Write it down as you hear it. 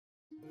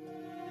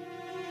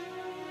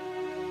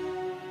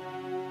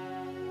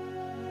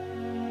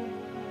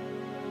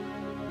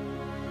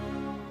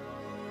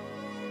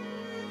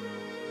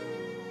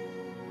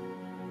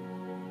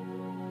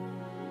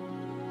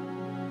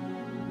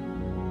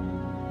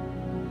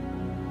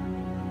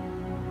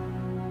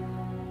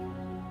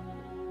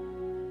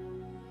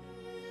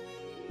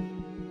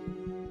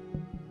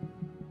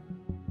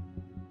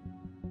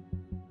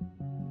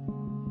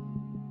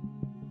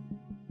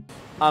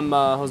I'm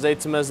Jose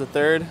Temez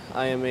III.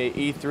 I am a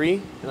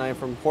E3, and I am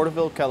from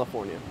Porterville,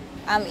 California.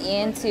 I'm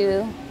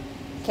Ian2,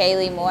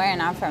 Kaylee Moore,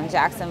 and I'm from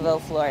Jacksonville,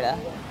 Florida.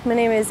 My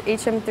name is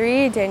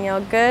HM3,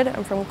 Danielle Good.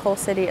 I'm from Coal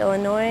City,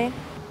 Illinois.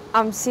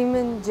 I'm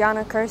Seaman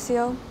Gianna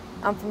Curcio.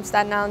 I'm from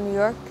Staten Island, New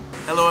York.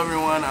 Hello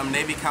everyone, I'm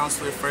Navy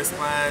Counselor First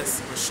Class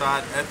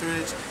Rashad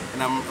Etheridge,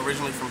 and I'm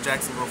originally from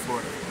Jacksonville,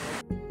 Florida.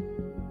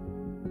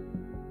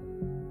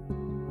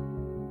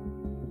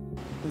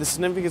 The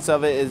significance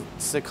of it is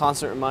it's a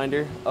constant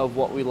reminder of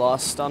what we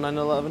lost on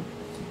 9/11,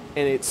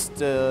 and it's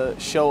to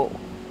show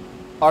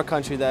our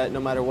country that no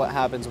matter what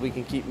happens, we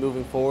can keep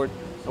moving forward,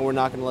 and we're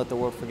not going to let the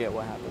world forget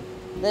what happened.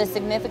 The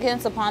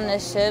significance upon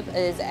this ship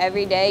is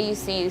every day you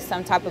see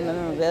some type of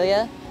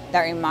memorabilia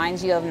that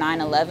reminds you of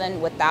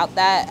 9/11. Without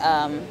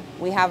that,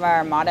 we have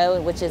our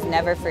motto, which is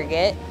never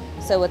forget.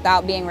 So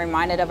without being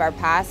reminded of our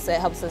past, it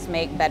helps us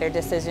make better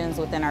decisions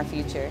within our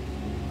future.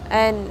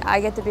 And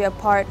I get to be a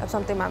part of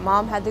something my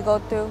mom had to go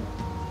through,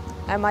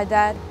 and my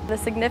dad. The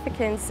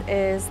significance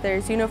is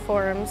there's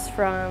uniforms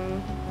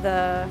from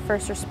the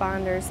first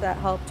responders that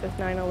helped with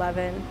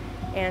 9/11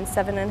 and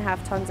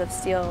 7.5 tons of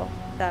steel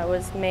that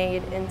was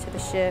made into the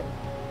ship,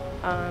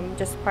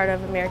 just part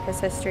of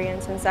America's history.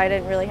 And since I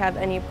didn't really have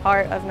any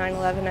part of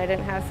 9/11, I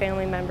didn't have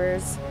family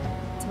members,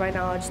 to my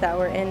knowledge, that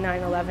were in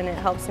 9/11, it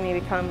helps me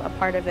become a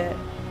part of it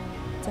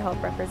to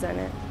help represent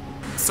it.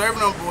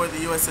 Serving on board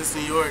the USS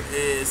New York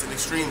is an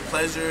extreme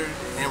pleasure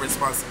and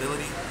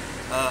responsibility.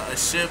 A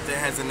ship that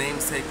has a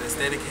namesake that's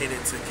dedicated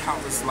to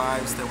countless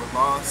lives that were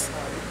lost.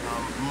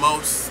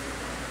 Most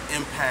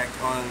impact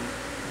on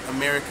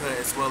America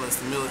as well as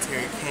the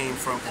military came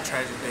from the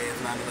tragic day of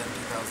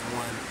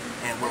 9/11/2001,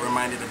 and we're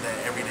reminded of that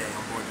every day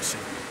on board the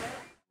ship.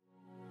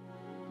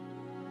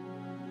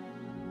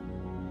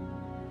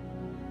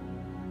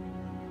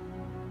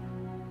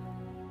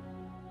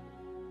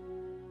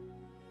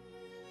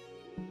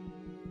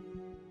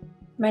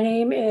 My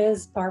name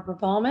is Barbara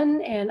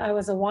Bauman, and I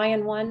was a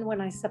YN1 when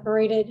I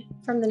separated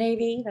from the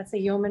Navy. That's a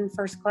yeoman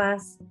first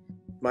class.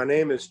 My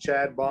name is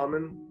Chad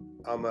Bauman.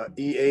 I'm an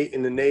E8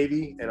 in the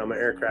Navy, and I'm an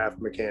aircraft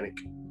mechanic.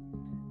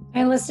 I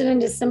enlisted in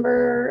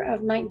December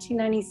of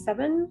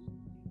 1997.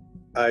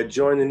 I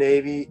joined the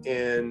Navy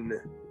in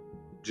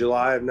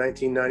July of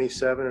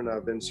 1997, and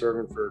I've been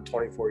serving for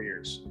 24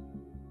 years.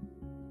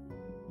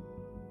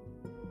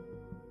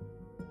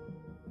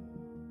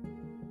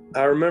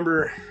 I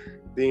remember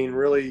being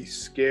really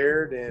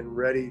scared and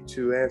ready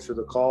to answer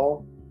the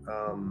call.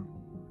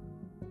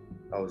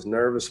 I was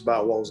nervous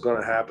about what was going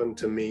to happen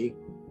to me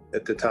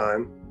at the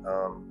time.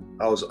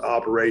 I was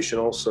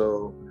operational,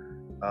 so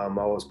I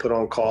was put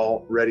on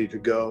call, ready to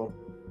go,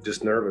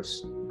 just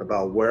nervous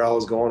about where I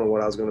was going and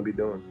what I was going to be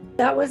doing.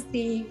 That was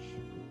the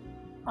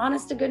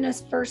honest to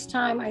goodness first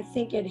time I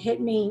think it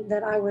hit me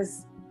that I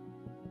was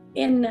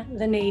in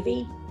the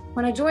Navy.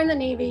 When I joined the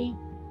Navy,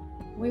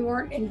 we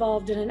weren't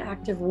involved in an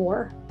active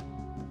war.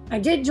 I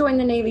did join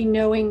the Navy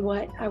knowing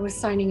what I was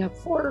signing up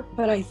for,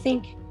 but I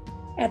think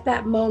at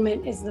that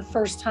moment is the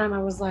first time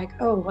I was like,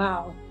 oh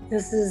wow,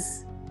 this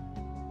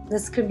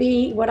could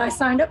be what I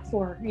signed up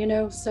for, you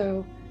know?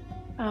 So,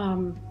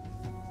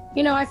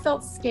 I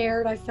felt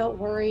scared, I felt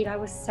worried, I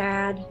was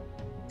sad,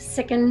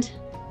 sickened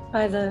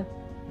by the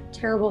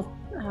terrible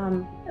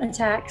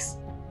attacks.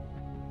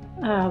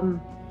 But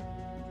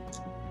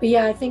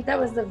yeah, I think that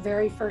was the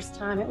very first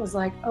time it was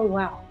like, oh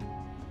wow,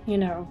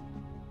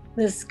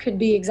 this could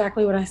be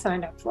exactly what I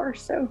signed up for.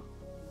 So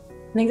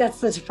I think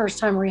that's the first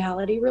time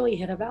reality really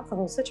hit about the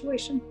whole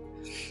situation.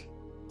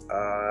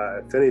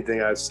 If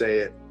anything, I'd say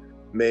it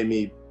made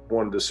me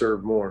want to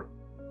serve more.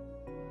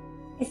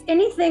 If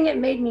anything, it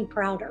made me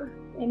prouder.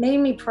 It made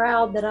me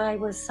proud that I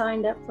was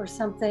signed up for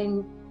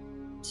something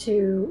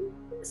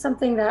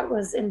that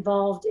was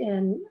involved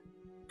in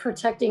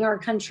protecting our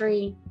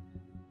country,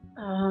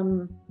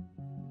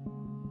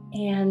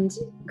 and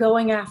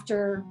going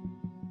after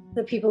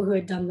the people who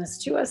had done this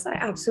to us. I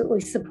absolutely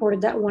supported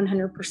that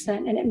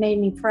 100%. And it made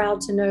me proud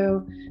to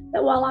know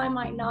that while I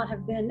might not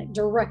have been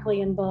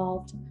directly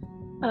involved,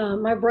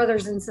 my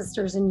brothers and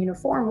sisters in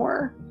uniform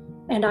were,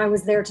 and I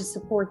was there to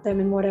support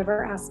them in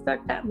whatever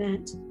aspect that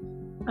meant.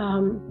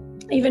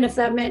 Even if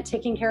that meant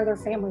taking care of their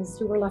families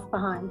who were left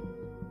behind.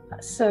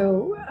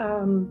 So,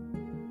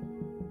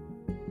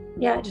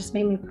 yeah, it just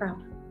made me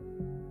proud.